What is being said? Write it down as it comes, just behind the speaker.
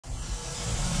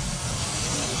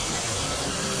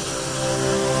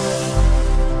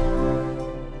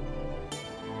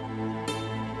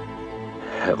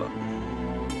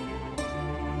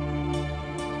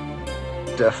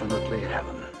definitely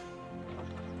heaven.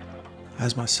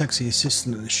 As my sexy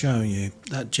assistant is showing you,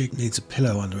 that jig needs a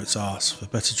pillow under its arse for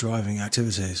better driving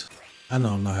activities. And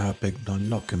I'll know how big my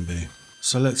knob can be.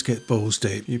 So let's get balls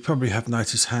deep. You probably have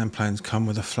noticed hand planes come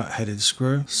with a flat-headed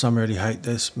screw. Some really hate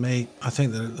this. Me, I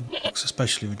think that the box,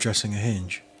 especially with dressing a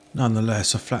hinge.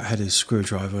 Nonetheless, a flat-headed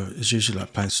screwdriver is usually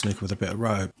like playing snooker with a bit of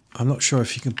rope. I'm not sure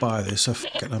if you can buy this, so f***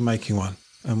 it, I'm making one.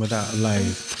 And without a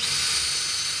lathe.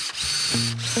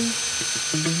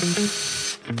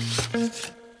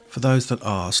 For those that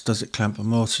ask, does it clamp a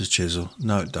mortise chisel?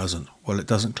 No, it doesn't. Well, it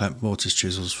doesn't clamp mortise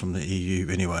chisels from the EU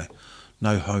anyway.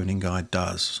 No honing guide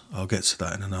does. I'll get to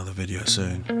that in another video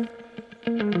soon.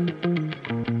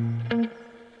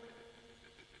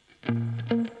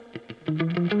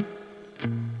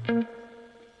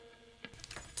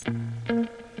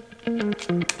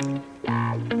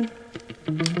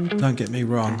 Don't get me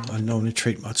wrong, I normally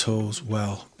treat my tools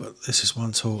well, but this is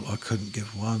one tool I couldn't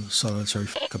give one solitary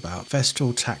fuck about.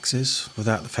 Festool taxes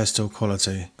without the Festool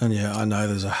quality. And yeah, I know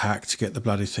there's a hack to get the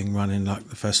bloody thing running like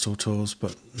the Festool tools,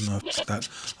 but no, fuck that.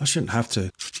 I shouldn't have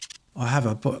to. I have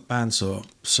a bandsaw,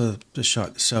 so this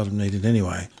shite is seldom needed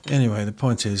anyway. Anyway, the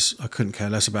point is, I couldn't care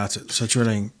less about it, so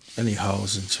drilling any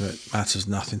holes into it matters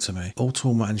nothing to me. All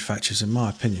tool manufacturers, in my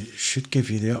opinion, should give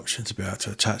you the option to be able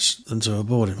to attach them to a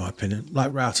board, in my opinion,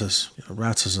 like routers,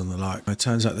 routers and the like. It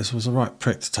turns out this was the right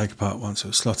prick to take apart once it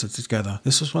was slotted together.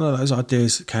 This was one of those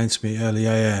ideas that came to me early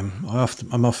AM.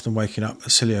 I'm often waking up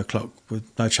at silly o'clock with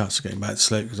no chance of getting back to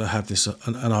sleep because I have this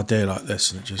an idea like this,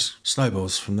 and it just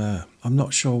snowballs from there. I'm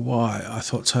not sure why I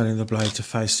thought turning the blade to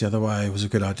face the other way was a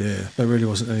good idea. There really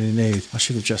wasn't any need. I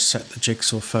should have just set the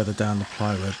jigsaw further down the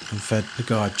plywood and fed the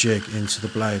guide jig into the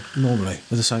blade normally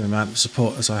with the same amount of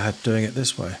support as I had doing it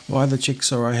this way. Why the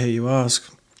jigsaw, I hear you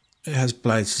ask? It has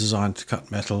blades designed to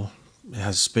cut metal. It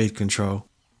has speed control,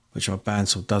 which our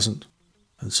bandsaw doesn't.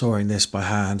 And sawing this by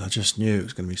hand, I just knew it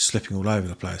was going to be slipping all over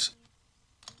the place.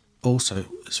 Also,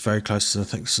 it's very close to the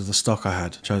thickness of the stock I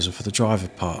had chosen for the driver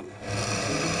part.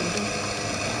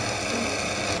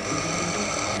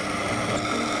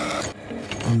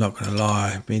 I'm not going to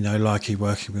lie, me no likey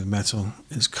working with metal.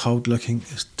 It's cold looking,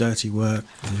 it's dirty work,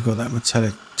 and you've got that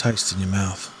metallic taste in your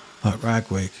mouth, like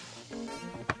ragweed.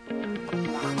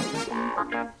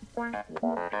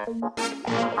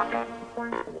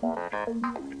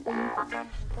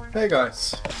 Hey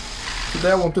guys,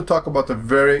 today I want to talk about a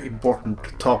very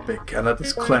important topic, and that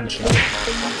is clenching.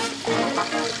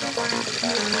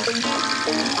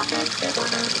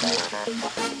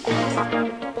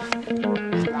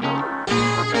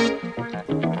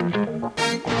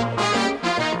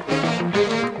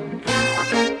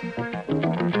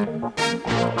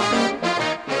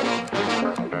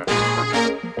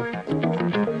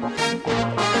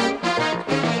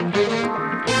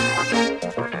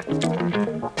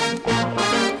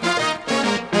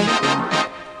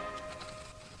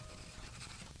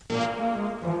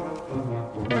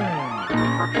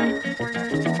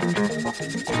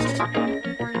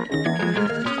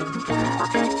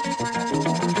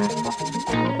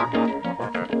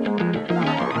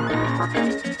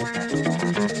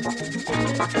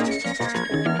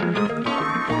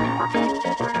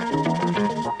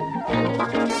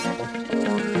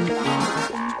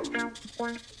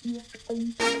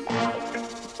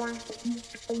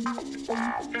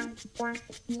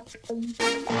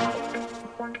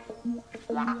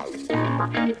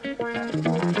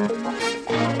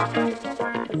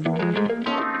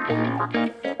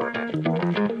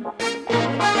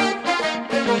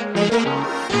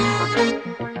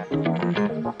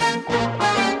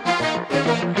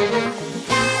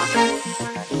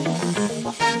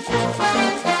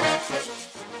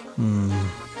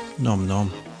 Nom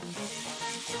nom.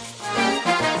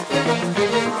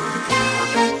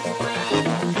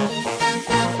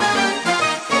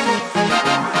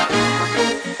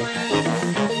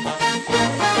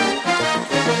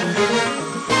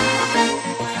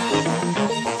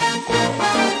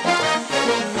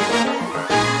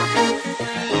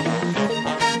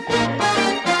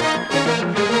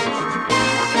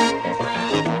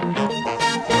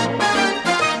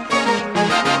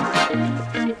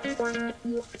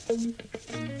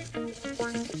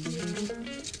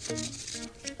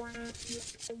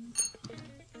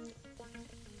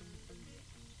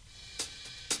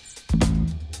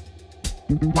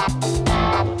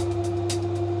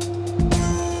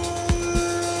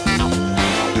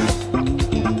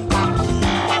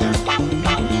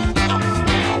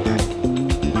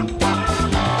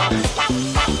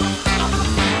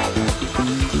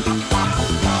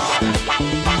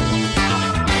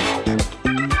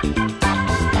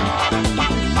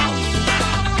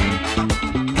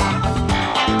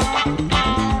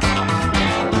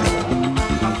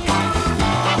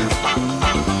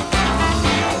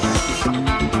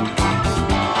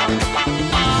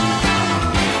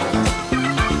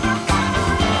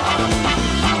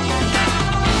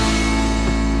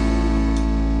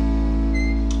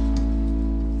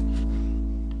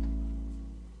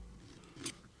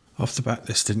 Off the bat,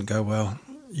 this didn't go well.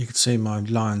 You could see my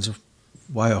lines are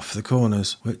way off the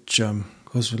corners, which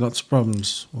caused me lots of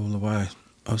problems all the way.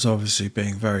 I was obviously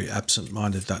being very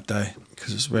absent-minded that day,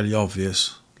 because it's really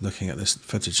obvious looking at this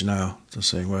footage now to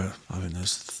see where, I mean,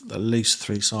 there's at least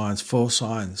 4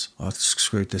 signs I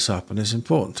screwed this up, and it's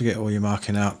important to get all your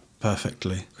marking out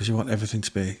perfectly, because you want everything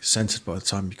to be centred by the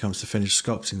time it comes to finish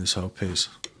sculpting this whole piece.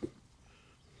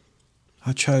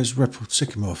 I chose rippled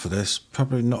sycamore for this,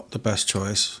 probably not the best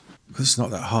choice, because it's not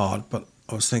that hard, but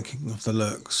I was thinking of the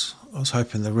looks. I was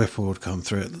hoping the ripple would come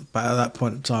through it, but at that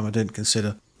point in time I didn't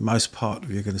consider most part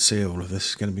of you're going to see all of this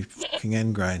is going to be fucking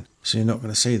end grain, so you're not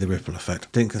going to see the ripple effect.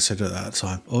 Didn't consider it at that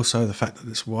time. Also the fact that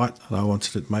it's white, and I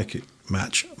wanted to make it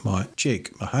match my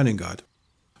jig, my honing guide.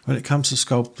 When it comes to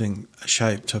sculpting a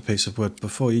shape to a piece of wood,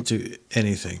 before you do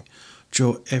anything,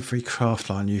 draw every craft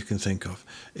line you can think of,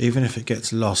 even if it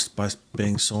gets lost by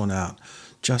being sawn out.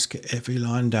 Just get every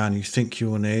line down you think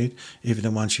you will need, even the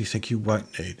ones you think you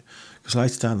won't need. Because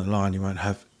later down the line you won't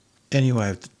have any way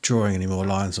of drawing any more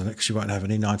lines on it, because you won't have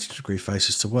any 90-degree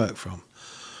faces to work from.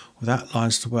 Without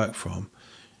lines to work from,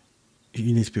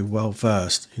 you need to be well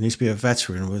versed. You need to be a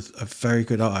veteran with a very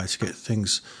good eye to get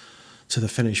things to the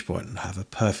finish point and have a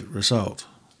perfect result.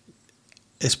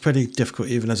 It's pretty difficult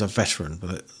even as a veteran,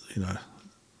 but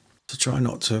to try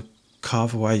not to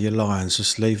carve away your lines,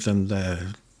 just leave them there,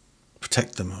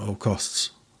 protect them at all costs.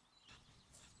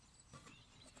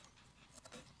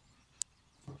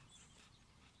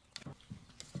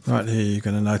 Right here you're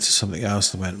going to notice something else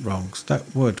that went wrong. That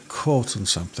wood caught on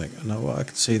something, and what I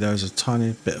could see there was a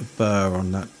tiny bit of burr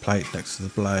on that plate next to the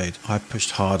blade. I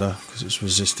pushed harder because it was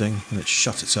resisting, and it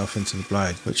shot itself into the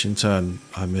blade, which in turn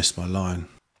I missed my line.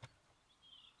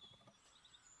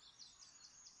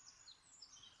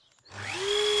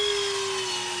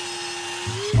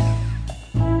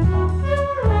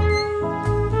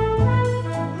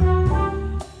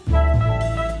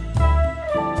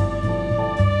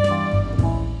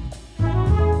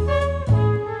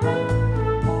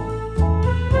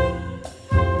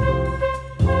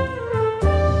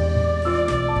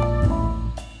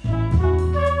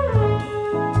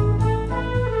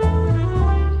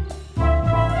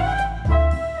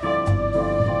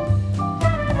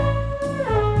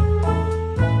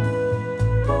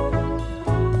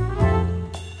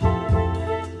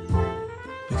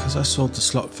 As I sawed the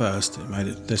slot first, it made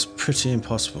this pretty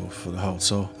impossible for the hole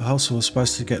saw. The hole saw was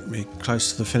supposed to get me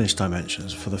close to the finished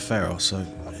dimensions for the ferrule, so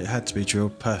it had to be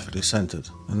drilled perfectly centred,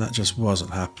 and that just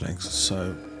wasn't happening,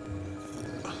 so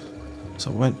I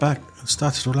went back and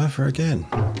started all over again.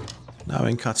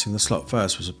 Knowing cutting the slot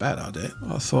first was a bad idea,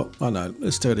 I thought, oh no,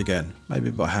 let's do it again.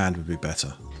 Maybe by hand would be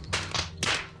better.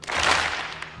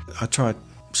 I tried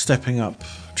stepping up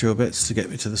drill bits to get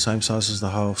me to the same size as the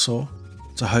hole saw,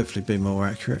 to hopefully be more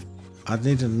accurate. I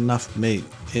needed enough meat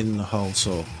in the hole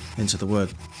saw into the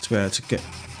wood to be able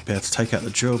to take out the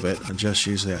drill bit and just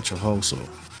use the actual hole saw.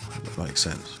 If that makes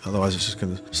sense. Otherwise it's just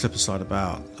going to slip and slide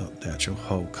about the actual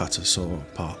hole cutter saw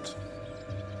part.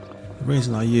 The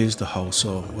reason I used the hole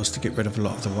saw was to get rid of a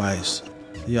lot of the waste.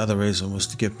 The other reason was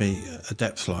to give me a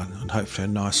depth line and hopefully a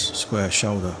nice square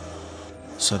shoulder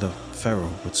so the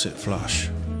ferrule would sit flush.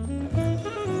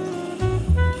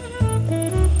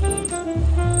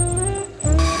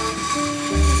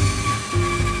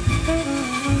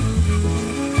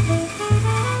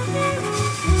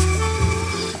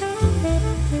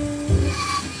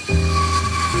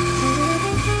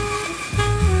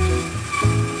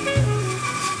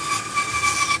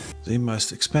 The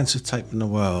most expensive tape in the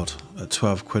world, at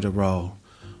 12 quid a roll,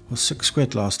 was 6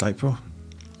 quid last April.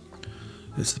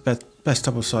 It's the best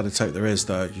double-sided tape there is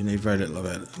though. You need very little of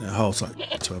it, and it holds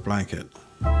like to a blanket.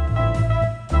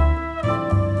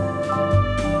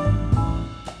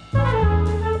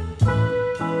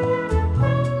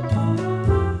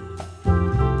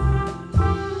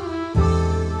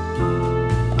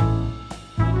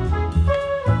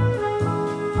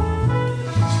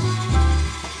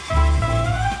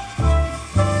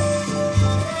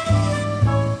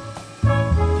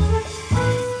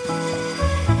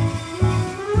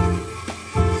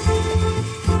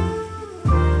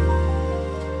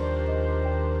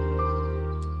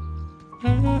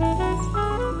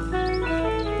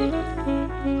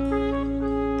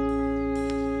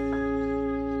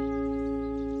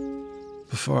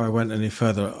 Before I went any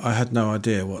further, I had no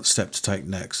idea what step to take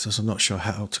next, as I'm not sure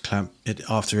how to clamp it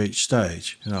after each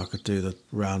stage. I could do the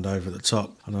round over the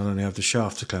top, and I'd only have the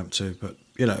shaft to clamp to, but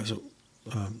it was a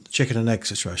chicken and egg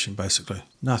situation basically.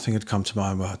 Nothing had come to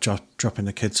mind while dropping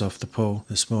the kids off the pool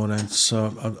this morning,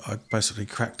 so I basically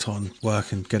cracked on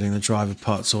working, getting the driver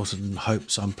part sorted, and hope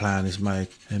some plan is made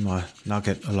in my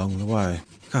nugget along the way.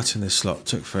 Cutting this slot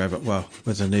took forever. Well,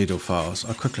 with the needle files,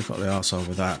 I quickly got the arsehole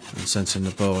with that and sent in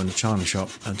the bore in the china shop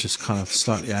and just kind of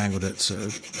slightly angled it to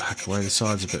hack away the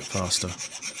sides a bit faster.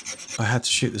 I had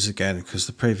to shoot this again because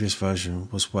the previous version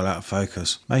was well out of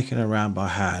focus. Making a round by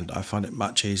hand, I find it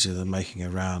much easier than making a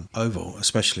round oval,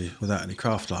 especially without any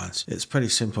craft lines. It's pretty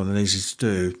simple and easy to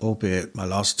do, albeit my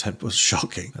last attempt was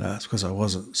shocking. That's because I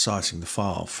wasn't sighting the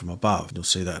file from above. You'll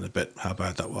see that in a bit, how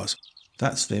bad that was.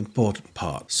 That's the important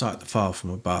part. Sight the file from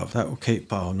above. That will keep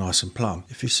file nice and plumb.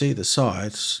 If you see the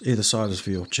sides, either side of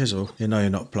your chisel, you know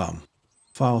you're not plumb.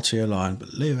 File to your line,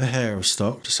 but leave a hair of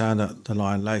stock to sand out the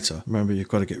line later. Remember, you've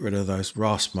got to get rid of those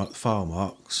rasp file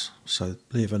marks, so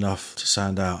leave enough to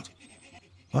sand out.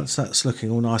 Once that's looking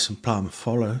all nice and plumb,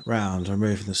 follow round,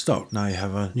 removing the stock. Now you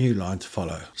have a new line to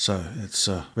follow. So it's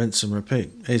rinse and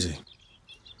repeat. Easy.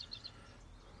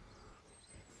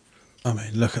 I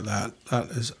mean, look at that.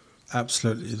 That is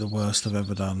absolutely the worst I've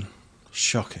ever done.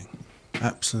 Shocking.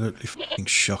 Absolutely fucking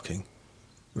shocking.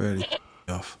 Really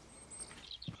off.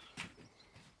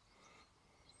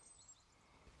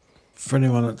 For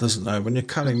anyone that doesn't know, when you're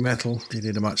cutting metal, you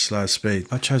need a much slower speed.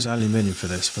 I chose aluminium for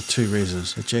this for two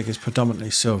reasons. The jig is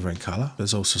predominantly silver in colour.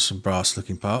 There's also some brass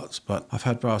looking parts, but I've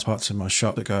had brass parts in my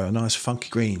shop that go a nice funky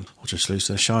green or just lose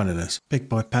their shininess. Big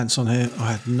boy pants on here.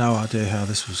 I had no idea how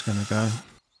this was going to go.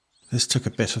 This took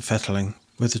a bit of fettling.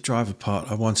 With the driver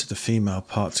part, I wanted the female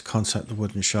part to contact the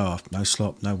wooden shaft. No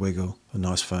slop, no wiggle, a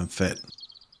nice firm fit.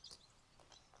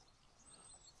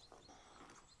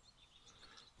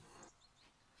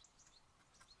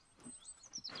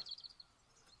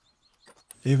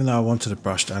 Even though I wanted a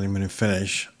brushed aluminium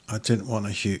finish, I didn't want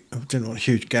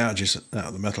huge gouges out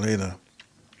of the metal either.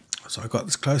 So I got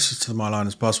as close to my line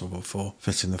as possible before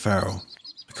fitting the ferrule.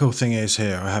 The cool thing is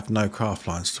here I have no craft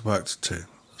lines to work to,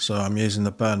 so I'm using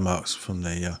the burn marks from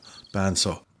the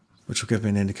bandsaw, which will give me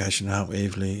an indication of how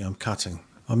evenly I'm cutting.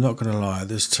 I'm not going to lie,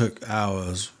 this took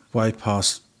hours, way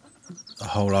past a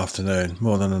whole afternoon,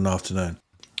 more than an afternoon.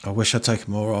 I wish I'd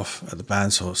taken more off at the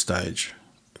bandsaw stage,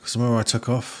 because the more I took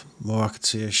off, the more I could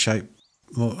see a shape,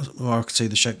 more I could see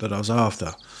the shape that I was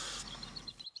after.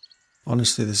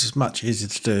 Honestly, this is much easier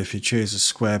to do if you choose a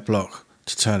square block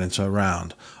to turn into a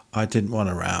round. I didn't want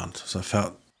a round, so I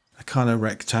felt a kind of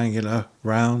rectangular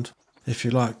round, if you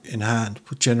like, in hand,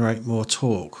 would generate more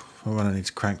torque for when I need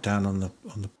to crank down on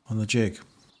the jig.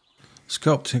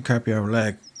 Sculpting a crabby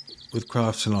leg with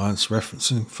crafting lines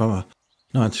referencing from a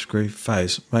 90-degree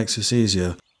face makes this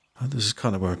easier. This is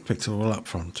kind of where I picked it all up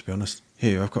from, to be honest.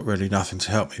 Here I've got really nothing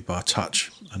to help me but a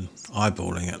touch and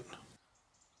eyeballing it.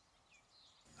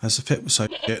 As the fit was so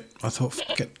shit, I thought,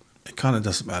 fuck it, it kind of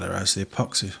doesn't matter as the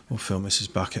epoxy will fill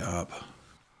Mrs. Bucket up.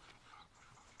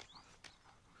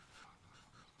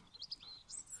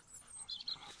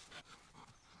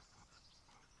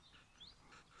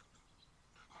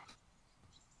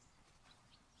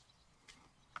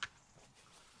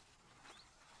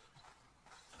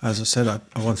 As I said, I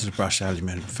wanted to brush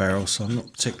aluminium ferrule, so I'm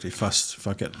not particularly fussed if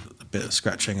I get a bit of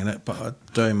scratching in it, but I'm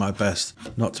doing my best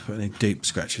not to put any deep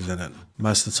scratches in it.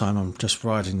 Most of the time I'm just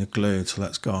riding the glue until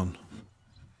that's gone.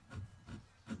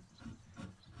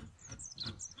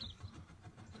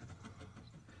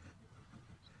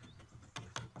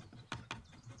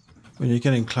 When you're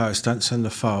getting close, don't send the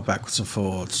file backwards and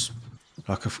forwards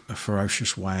like a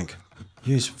ferocious wank.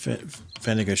 Use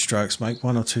vinegar strokes, make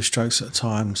 1 or 2 strokes at a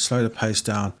time, slow the pace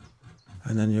down,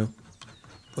 and then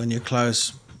when you're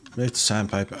close, move to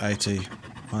sandpaper 80,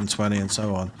 120 and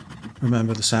so on.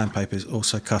 Remember the sandpaper is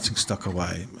also cutting stock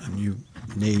away and you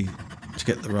need to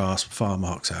get the rasp file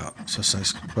marks out, so stay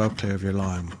well clear of your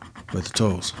line with the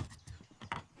tools.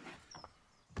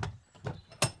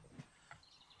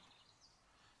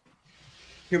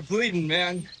 You're bleeding,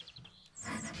 man.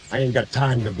 I ain't got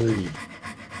time to bleed.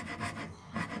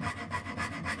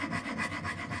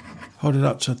 Hold it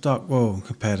up to a dark wall and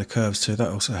compare the curves to, that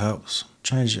also helps.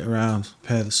 Change it around,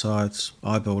 compare the sides,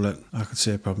 eyeball it. I can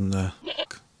see a problem there.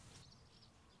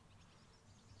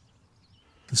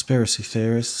 Conspiracy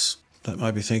theorists that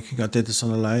might be thinking I did this on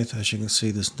a lathe. As you can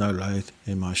see, there's no lathe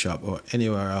in my shop or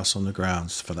anywhere else on the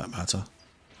grounds for that matter.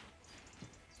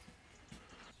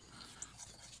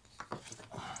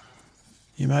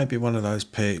 You may be one of those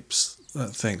peeps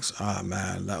that thinks, ah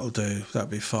man, that'll do, that'll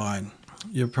be fine.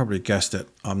 You've probably guessed it,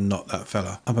 I'm not that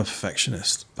fella. I'm a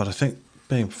perfectionist, but I think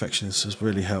being a perfectionist has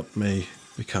really helped me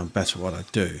become better at what I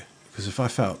do. Because if I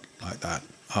felt like that,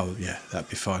 oh yeah, that'd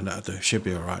be fine, that'll do, should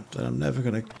be alright, then I'm never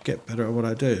going to get better at what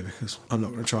I do because I'm not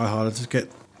going to try harder to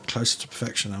get closer to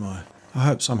perfection, am I? I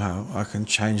hope somehow I can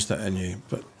change that in you,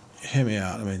 but hear me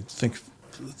out. I mean, think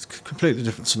it's a completely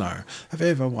different scenario. Have you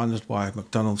ever wondered why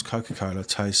McDonald's Coca-Cola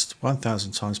tastes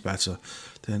 1,000 times better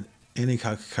than any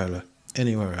Coca-Cola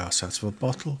anywhere else out of a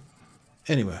bottle?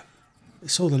 Anywhere.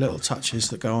 It's all the little touches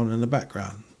that go on in the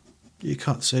background. You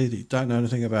can't see, that you don't know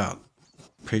anything about.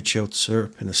 Pre-chilled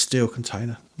syrup in a steel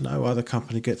container. No other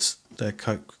company gets their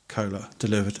Coca-Cola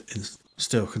delivered in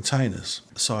steel containers.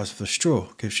 The size of the straw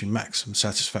gives you maximum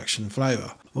satisfaction and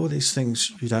flavour. All these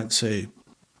things you don't see,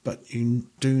 but you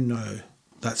do know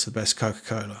that's the best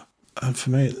Coca-Cola. And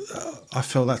for me, I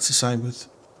feel that's the same with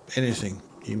anything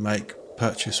you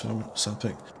purchase from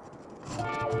something.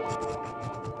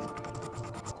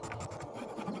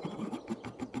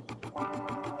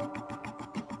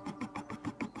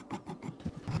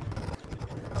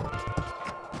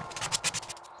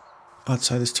 I'd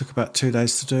say this took about 2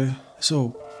 days to do. It's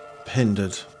all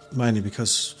hindered, mainly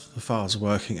because the files are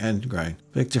working end grain.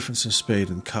 Big difference in speed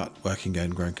and cut working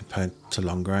end grain compared to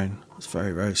long grain. It's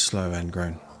very, very slow end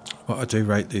grain. But I do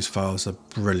rate these files, they're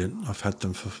brilliant. I've had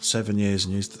them for 7 years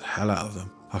and used the hell out of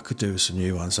them. I could do with some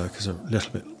new ones though, because they're a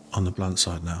little bit on the blunt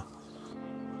side now.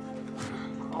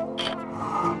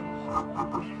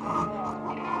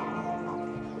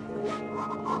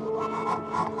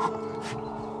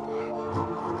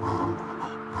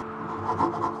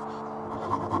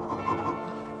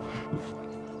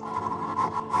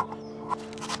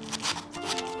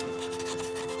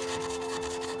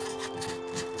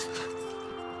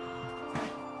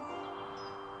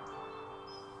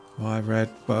 Why red?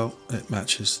 Well, it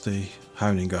matches the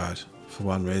honing guide for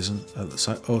one reason.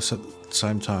 Also at the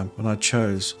same time, when I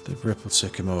chose the rippled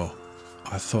sycamore,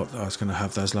 I thought that I was going to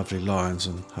have those lovely lines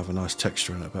and have a nice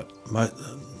texture in it, but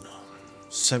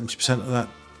 70% of that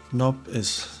knob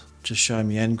is just showing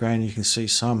me end grain. You can see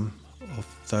some of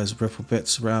those ripple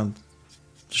bits around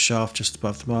the shaft just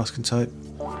above the masking tape.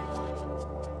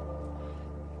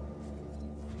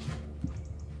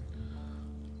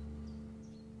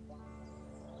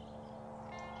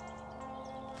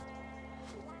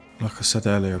 Like I said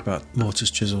earlier about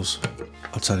mortise chisels,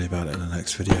 I'll tell you about it in the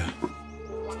next video.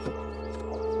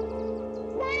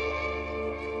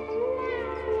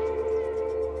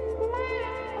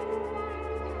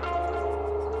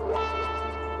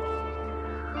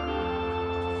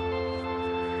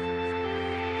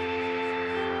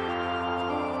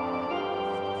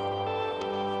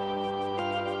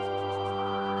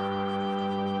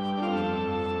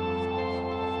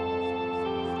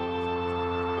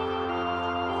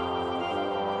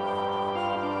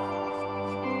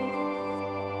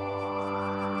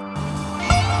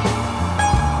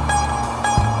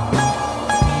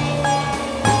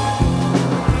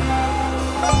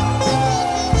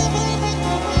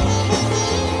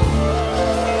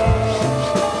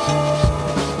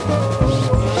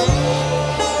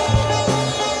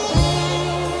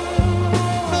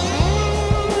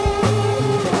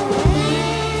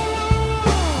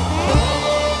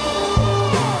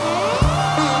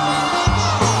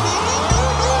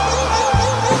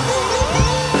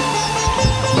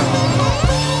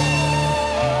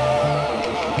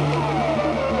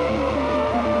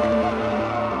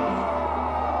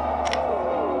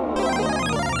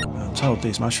 Told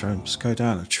these mushrooms go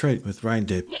down a treat with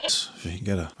reindeer bits, if you can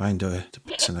get a reindeer to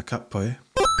bits in a cup for you.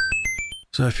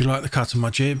 So if you like the cut of my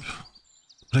jib,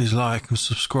 please like and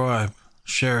subscribe,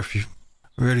 share if you're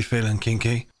really feeling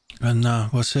kinky, and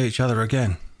we'll see each other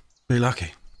again. Be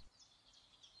lucky.